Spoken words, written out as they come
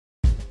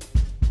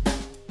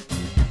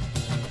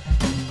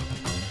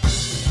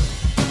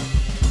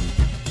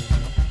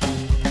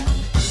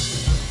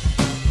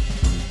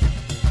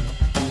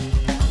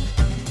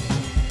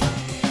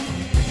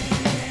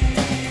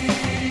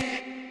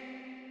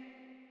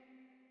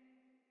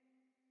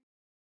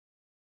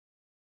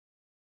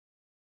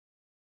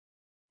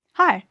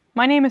Hi,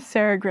 my name is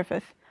Sara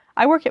Griffith.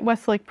 I work at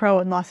Westlake Pro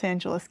in Los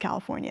Angeles,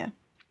 California.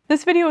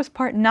 This video is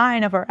part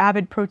 9 of our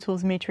Avid Pro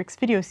Tools Matrix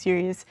video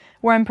series,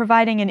 where I'm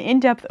providing an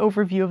in-depth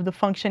overview of the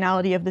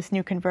functionality of this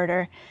new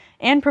converter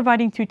and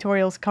providing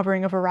tutorials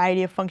covering a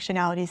variety of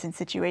functionalities and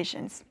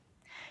situations.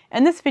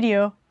 In this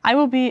video, I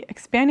will be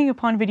expanding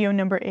upon video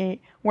number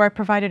 8, where I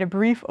provided a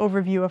brief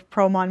overview of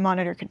ProMon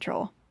monitor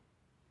control.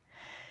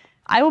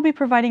 I will be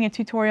providing a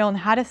tutorial on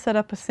how to set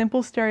up a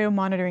simple stereo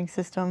monitoring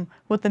system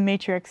with the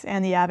Matrix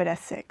and the Avid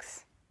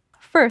S6.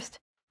 First,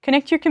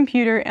 connect your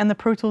computer and the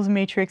Pro Tools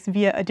Matrix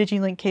via a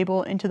DigiLink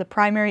cable into the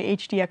primary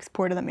HDX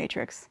port of the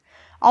Matrix.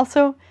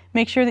 Also,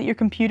 make sure that your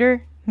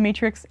computer,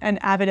 Matrix, and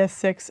Avid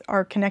S6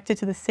 are connected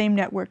to the same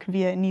network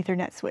via an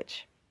Ethernet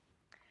switch.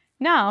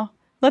 Now,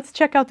 let's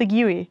check out the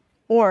GUI,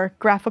 or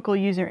Graphical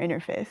User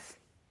Interface.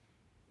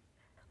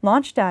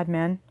 Launch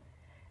DADMAN,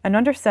 and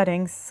under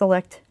Settings,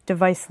 select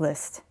Device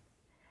List.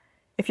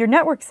 If your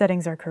network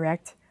settings are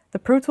correct, the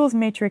Pro Tools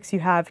Matrix you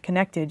have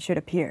connected should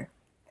appear.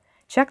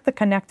 Check the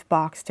Connect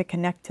box to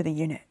connect to the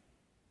unit.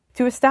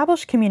 To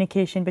establish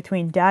communication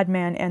between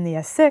DADMAN and the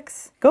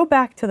S6, go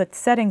back to the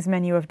Settings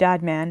menu of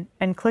DADMAN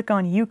and click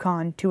on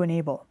UConn to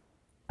enable.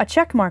 A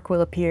check mark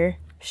will appear,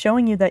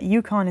 showing you that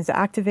UConn is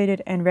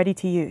activated and ready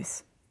to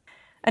use.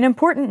 An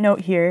important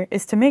note here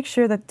is to make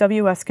sure that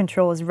WS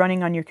Control is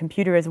running on your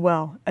computer as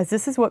well, as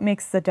this is what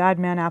makes the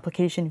DADMAN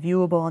application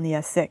viewable on the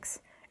S6.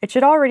 It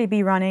should already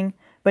be running,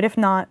 but if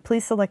not,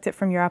 please select it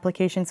from your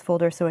Applications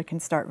folder so it can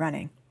start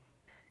running.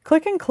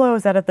 Click and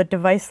close out of the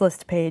Device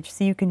List page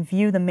so you can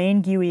view the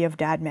main GUI of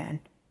DADMAN.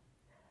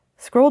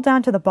 Scroll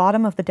down to the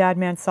bottom of the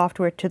DADMAN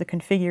software to the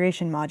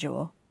Configuration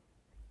module.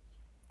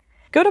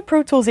 Go to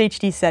Pro Tools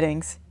HD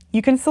Settings.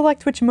 You can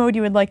select which mode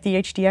you would like the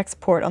HDX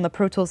port on the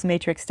Pro Tools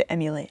Matrix to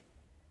emulate.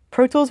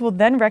 Pro Tools will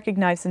then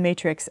recognize the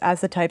Matrix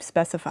as the type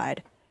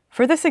specified.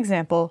 For this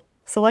example,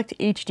 select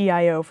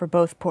HDIO for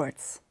both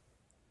ports.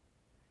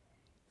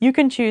 You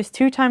can choose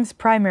 2x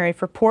primary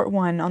for port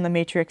 1 on the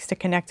Matrix to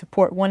connect to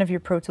port 1 of your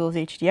Pro Tools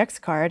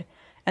HDX card,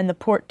 and the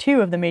port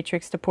 2 of the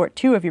Matrix to port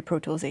 2 of your Pro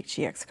Tools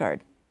HDX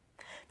card.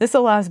 This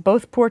allows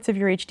both ports of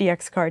your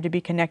HDX card to be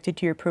connected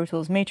to your Pro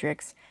Tools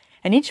Matrix,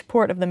 and each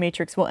port of the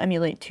Matrix will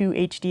emulate 2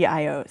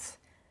 HDIOs.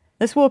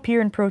 This will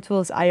appear in Pro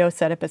Tools I/O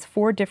setup as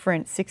 4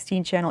 different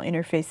 16-channel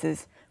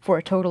interfaces for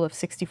a total of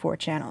 64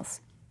 channels.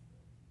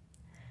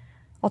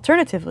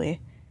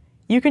 Alternatively,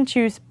 you can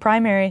choose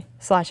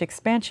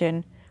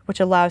primary/expansion, which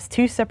allows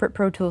 2 separate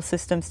Pro Tools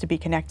systems to be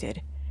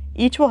connected.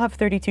 Each will have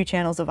 32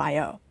 channels of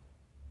I/O.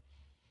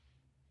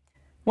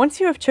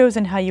 Once you have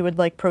chosen how you would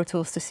like Pro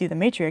Tools to see the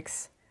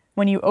Matrix,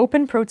 when you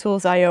open Pro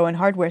Tools I/O and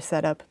Hardware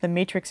Setup, the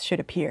Matrix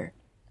should appear.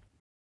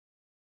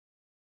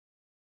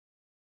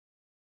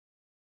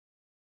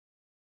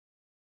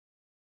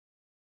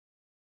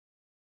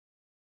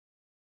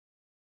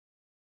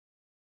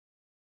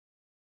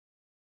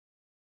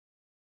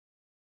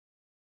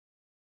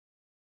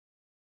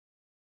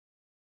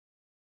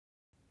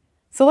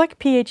 Select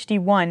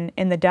PHD1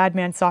 in the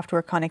DADMAN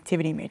software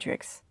connectivity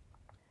matrix.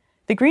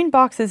 The green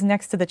boxes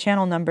next to the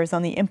channel numbers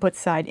on the input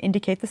side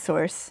indicate the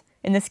source,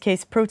 in this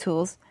case Pro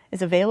Tools,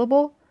 is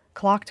available,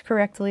 clocked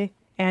correctly,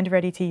 and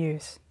ready to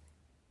use.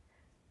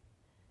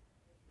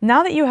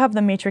 Now that you have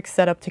the matrix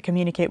set up to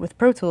communicate with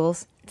Pro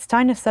Tools, it's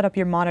time to set up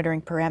your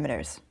monitoring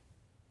parameters.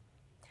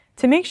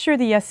 To make sure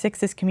the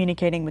S6 is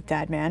communicating with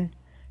DADMAN,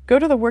 go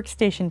to the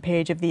Workstation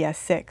page of the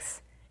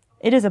S6.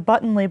 It is a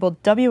button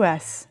labeled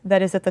WS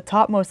that is at the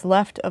topmost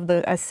left of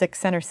the S6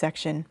 center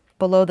section,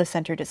 below the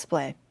center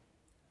display.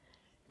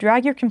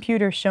 Drag your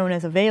computer shown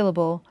as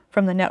available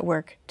from the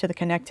network to the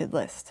connected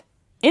list.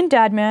 In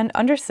DADMAN,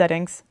 under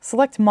Settings,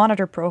 select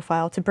Monitor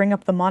Profile to bring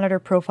up the Monitor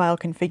Profile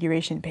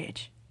configuration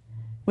page.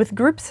 With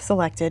Groups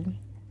selected,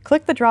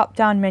 click the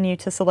drop-down menu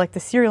to select the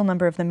serial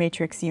number of the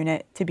matrix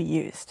unit to be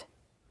used.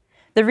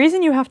 The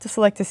reason you have to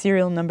select a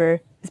serial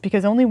number is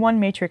because only one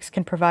matrix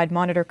can provide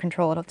monitor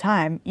control at a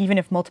time, even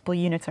if multiple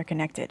units are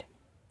connected.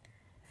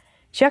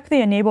 Check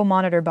the Enable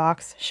Monitor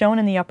box shown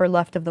in the upper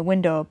left of the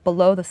window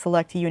below the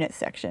Select Unit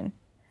section.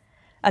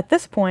 At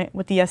this point,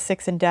 with the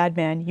S6 and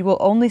DADMAN, you will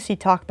only see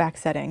TalkBack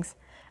settings,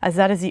 as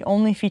that is the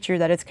only feature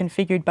that is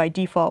configured by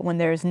default when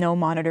there is no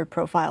monitor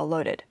profile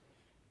loaded.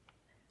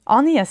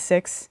 On the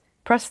S6,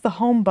 press the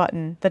Home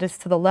button that is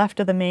to the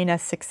left of the main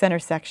S6 center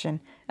section,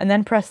 and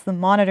then press the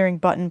Monitoring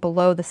button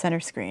below the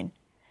center screen.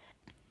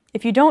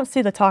 If you don't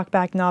see the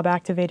TalkBack knob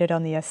activated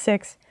on the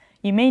S6,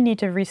 you may need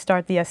to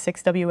restart the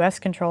S6 WS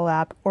Control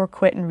app or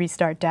quit and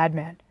restart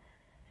DADMAN.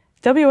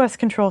 WS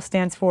Control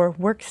stands for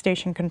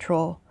Workstation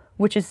Control,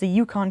 which is the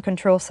UConn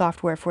control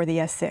software for the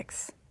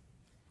S6.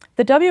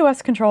 The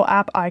WS Control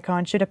app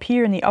icon should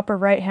appear in the upper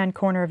right-hand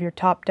corner of your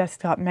top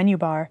desktop menu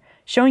bar,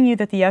 showing you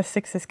that the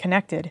S6 is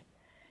connected.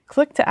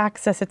 Click to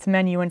access its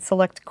menu and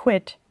select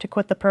Quit to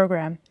quit the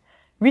program.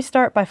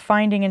 Restart by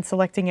finding and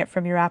selecting it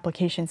from your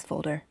Applications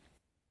folder.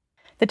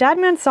 The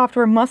DADMAN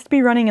software must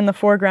be running in the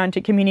foreground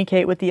to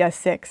communicate with the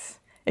S6.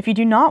 If you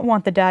do not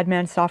want the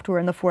DADMAN software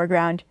in the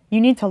foreground,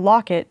 you need to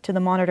lock it to the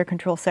monitor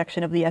control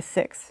section of the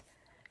S6.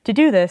 To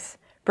do this,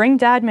 bring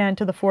DADMAN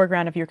to the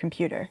foreground of your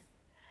computer.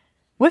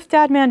 With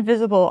DADMAN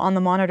visible on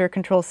the monitor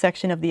control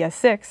section of the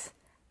S6,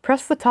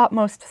 press the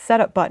topmost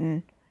Setup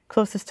button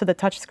closest to the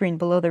touchscreen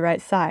below the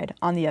right side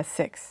on the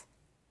S6.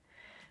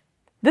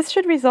 This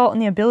should result in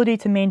the ability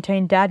to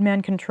maintain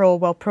DADMAN control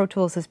while Pro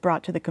Tools is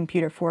brought to the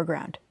computer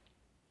foreground.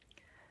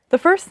 The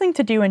first thing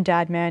to do in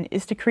DADMAN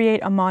is to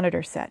create a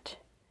monitor set.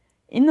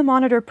 In the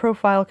Monitor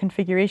Profile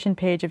configuration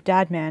page of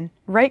DADMAN,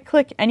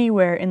 right-click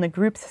anywhere in the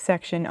Groups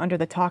section under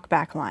the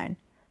TalkBack line.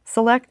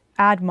 Select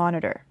Add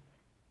Monitor.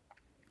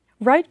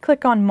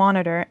 Right-click on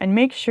Monitor and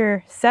make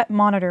sure Set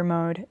Monitor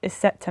Mode is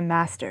set to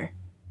Master.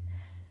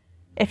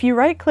 If you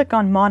right-click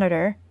on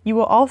Monitor, you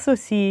will also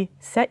see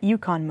Set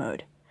Yukon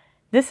Mode.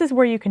 This is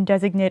where you can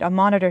designate a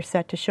monitor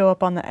set to show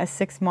up on the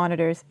S6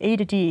 monitors A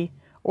to D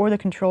or the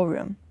control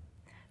room.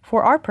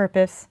 For our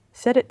purpose,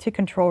 set it to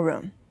Control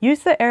Room.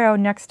 Use the arrow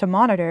next to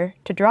Monitor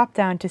to drop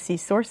down to see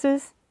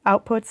Sources,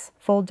 Outputs,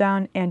 Fold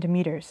Down, and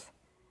Meters.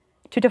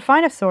 To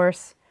define a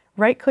source,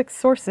 right-click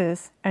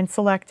Sources and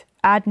select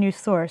Add New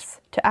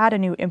Source to add a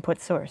new input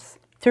source.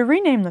 To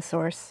rename the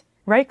source,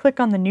 right-click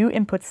on the new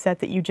input set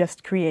that you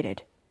just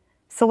created.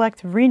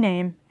 Select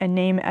Rename and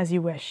name as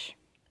you wish.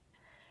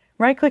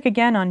 Right-click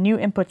again on New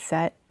Input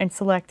Set and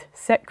select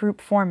Set Group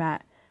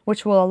Format,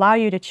 which will allow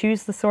you to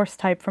choose the source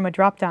type from a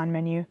drop-down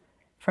menu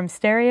from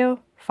Stereo,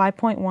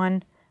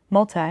 5.1,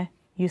 Multi,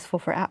 useful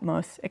for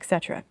Atmos,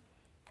 etc.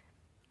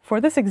 For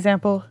this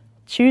example,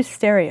 choose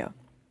Stereo.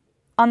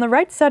 On the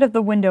right side of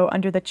the window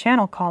under the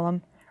Channel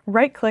column,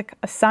 right-click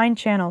Assign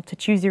Channel to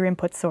choose your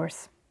input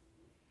source.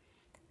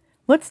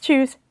 Let's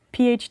choose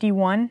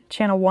PHD1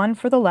 Channel 1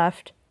 for the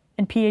left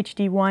and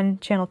PHD1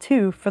 Channel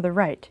 2 for the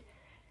right.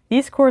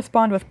 These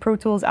correspond with Pro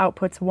Tools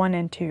outputs 1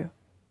 and 2.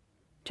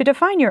 To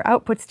define your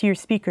outputs to your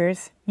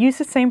speakers, use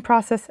the same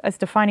process as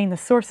defining the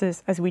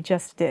sources as we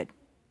just did.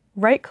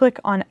 Right-click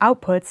on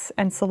Outputs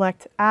and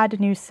select Add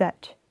New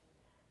Set.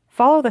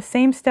 Follow the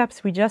same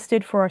steps we just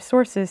did for our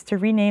sources to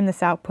rename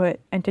this output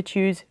and to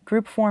choose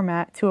Group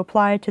Format to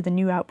apply to the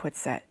new output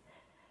set.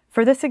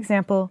 For this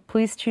example,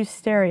 please choose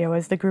Stereo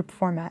as the group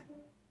format.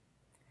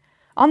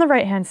 On the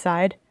right-hand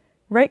side,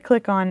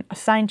 right-click on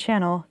Assign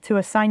Channel to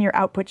assign your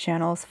output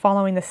channels,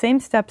 following the same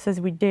steps as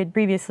we did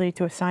previously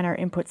to assign our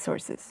input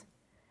sources.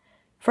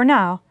 For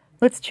now,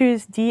 let's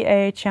choose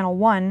DA Channel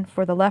 1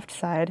 for the left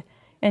side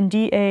and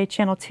DA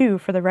Channel 2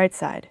 for the right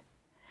side.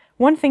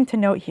 One thing to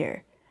note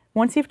here,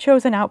 once you've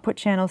chosen output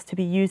channels to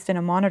be used in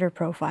a monitor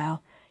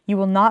profile, you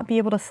will not be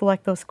able to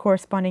select those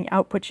corresponding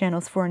output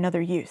channels for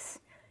another use.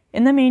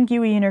 In the main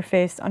GUI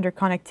interface under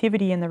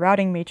Connectivity in the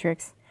routing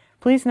matrix,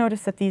 please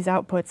notice that these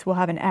outputs will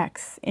have an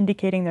X,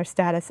 indicating their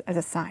status as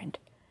assigned.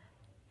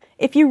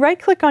 If you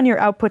right-click on your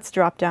Outputs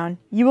dropdown,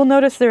 you will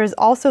notice there is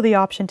also the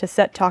option to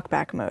set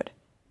TalkBack mode.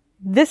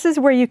 This is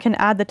where you can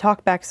add the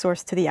TalkBack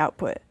source to the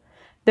output.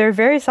 There are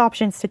various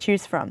options to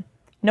choose from: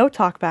 No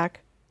TalkBack,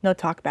 No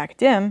TalkBack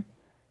Dim,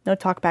 No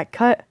TalkBack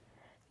Cut,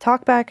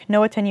 TalkBack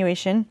No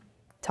Attenuation,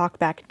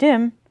 TalkBack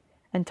Dim,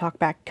 and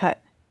TalkBack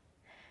Cut.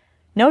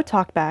 No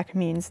TalkBack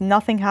means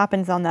nothing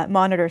happens on that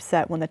monitor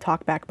set when the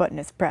TalkBack button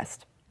is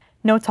pressed.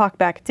 No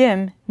TalkBack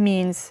Dim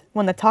means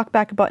when the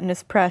TalkBack button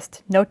is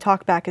pressed, no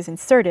TalkBack is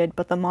inserted,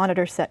 but the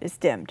monitor set is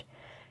dimmed.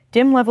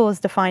 Dim level is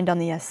defined on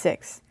the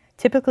S6,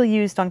 typically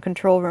used on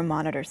control room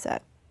monitor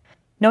set.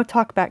 No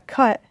TalkBack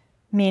Cut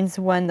means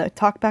when the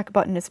TalkBack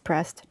button is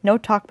pressed, no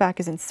TalkBack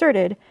is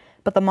inserted,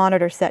 but the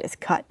monitor set is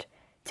cut,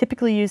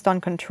 typically used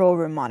on control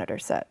room monitor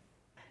set.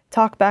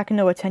 TalkBack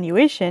No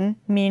Attenuation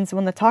means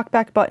when the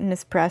TalkBack button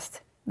is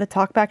pressed, the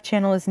TalkBack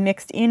channel is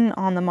mixed in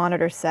on the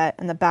monitor set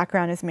and the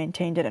background is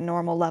maintained at a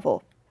normal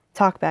level.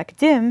 TalkBack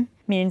Dim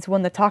means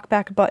when the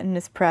TalkBack button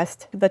is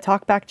pressed, the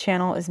TalkBack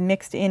channel is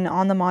mixed in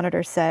on the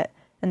monitor set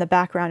and the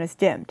background is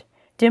dimmed.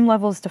 Dim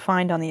level is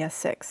defined on the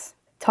S6.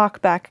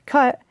 TalkBack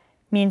Cut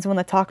means when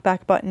the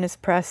TalkBack button is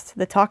pressed,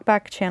 the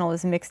TalkBack channel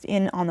is mixed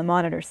in on the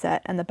monitor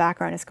set and the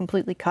background is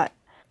completely cut.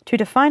 To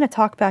define a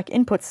TalkBack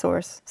input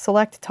source,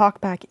 select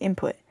TalkBack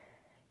Input.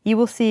 You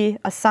will see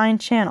Assign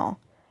Channel.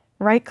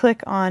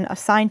 Right-click on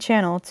Assign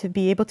Channel to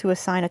be able to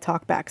assign a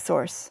TalkBack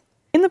source.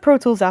 In the Pro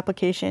Tools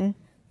application,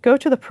 go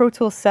to the Pro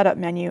Tools Setup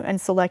menu and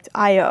select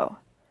I/O.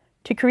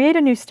 To create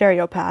a new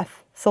stereo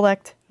path,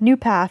 select New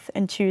Path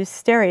and choose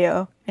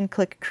Stereo and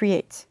click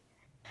Create.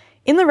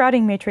 In the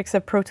routing matrix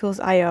of Pro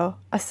Tools I/O,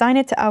 assign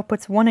it to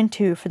outputs 1 and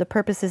 2 for the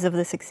purposes of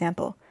this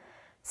example.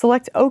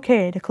 Select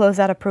OK to close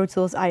out a Pro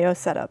Tools I/O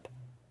setup.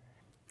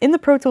 In the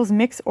Pro Tools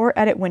Mix or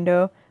Edit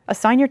window,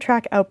 assign your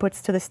track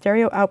outputs to the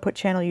stereo output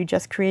channel you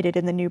just created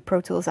in the new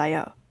Pro Tools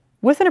I/O.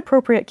 With an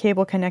appropriate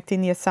cable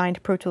connecting the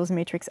assigned Pro Tools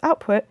Matrix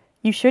output,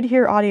 you should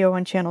hear audio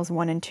on channels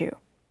 1 and 2.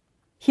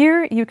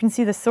 Here, you can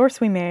see the source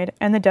we made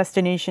and the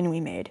destination we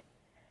made.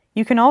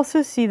 You can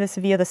also see this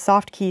via the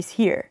soft keys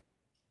here.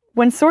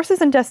 When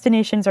sources and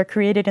destinations are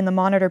created in the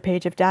monitor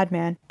page of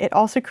DADMAN, it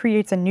also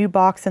creates a new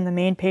box in the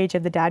main page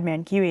of the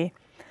DADMAN GUI,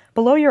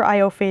 below your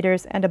I/O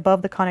faders and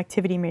above the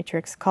connectivity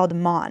matrix called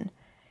MON.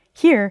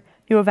 Here,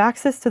 you have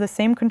access to the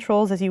same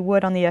controls as you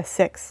would on the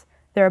S6.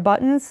 There are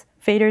buttons,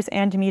 faders,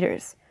 and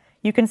meters.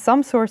 You can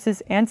sum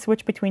sources and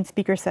switch between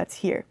speaker sets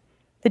here.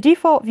 The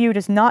default view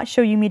does not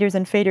show you meters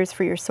and faders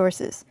for your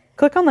sources.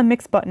 Click on the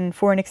Mix button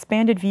for an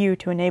expanded view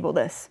to enable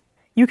this.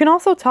 You can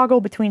also toggle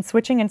between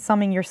switching and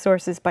summing your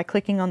sources by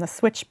clicking on the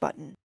Switch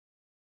button.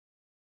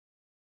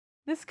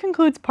 This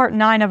concludes part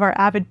 9 of our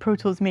Avid Pro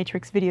Tools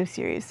Matrix video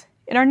series.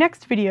 In our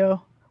next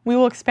video, we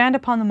will expand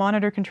upon the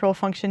monitor control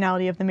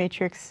functionality of the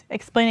Matrix,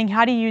 explaining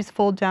how to use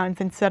fold downs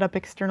and set up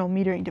external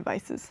metering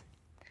devices.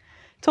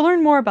 To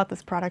learn more about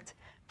this product,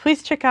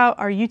 please check out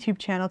our YouTube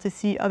channel to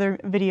see other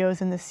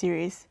videos in this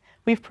series.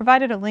 We've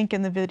provided a link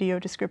in the video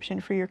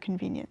description for your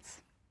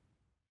convenience.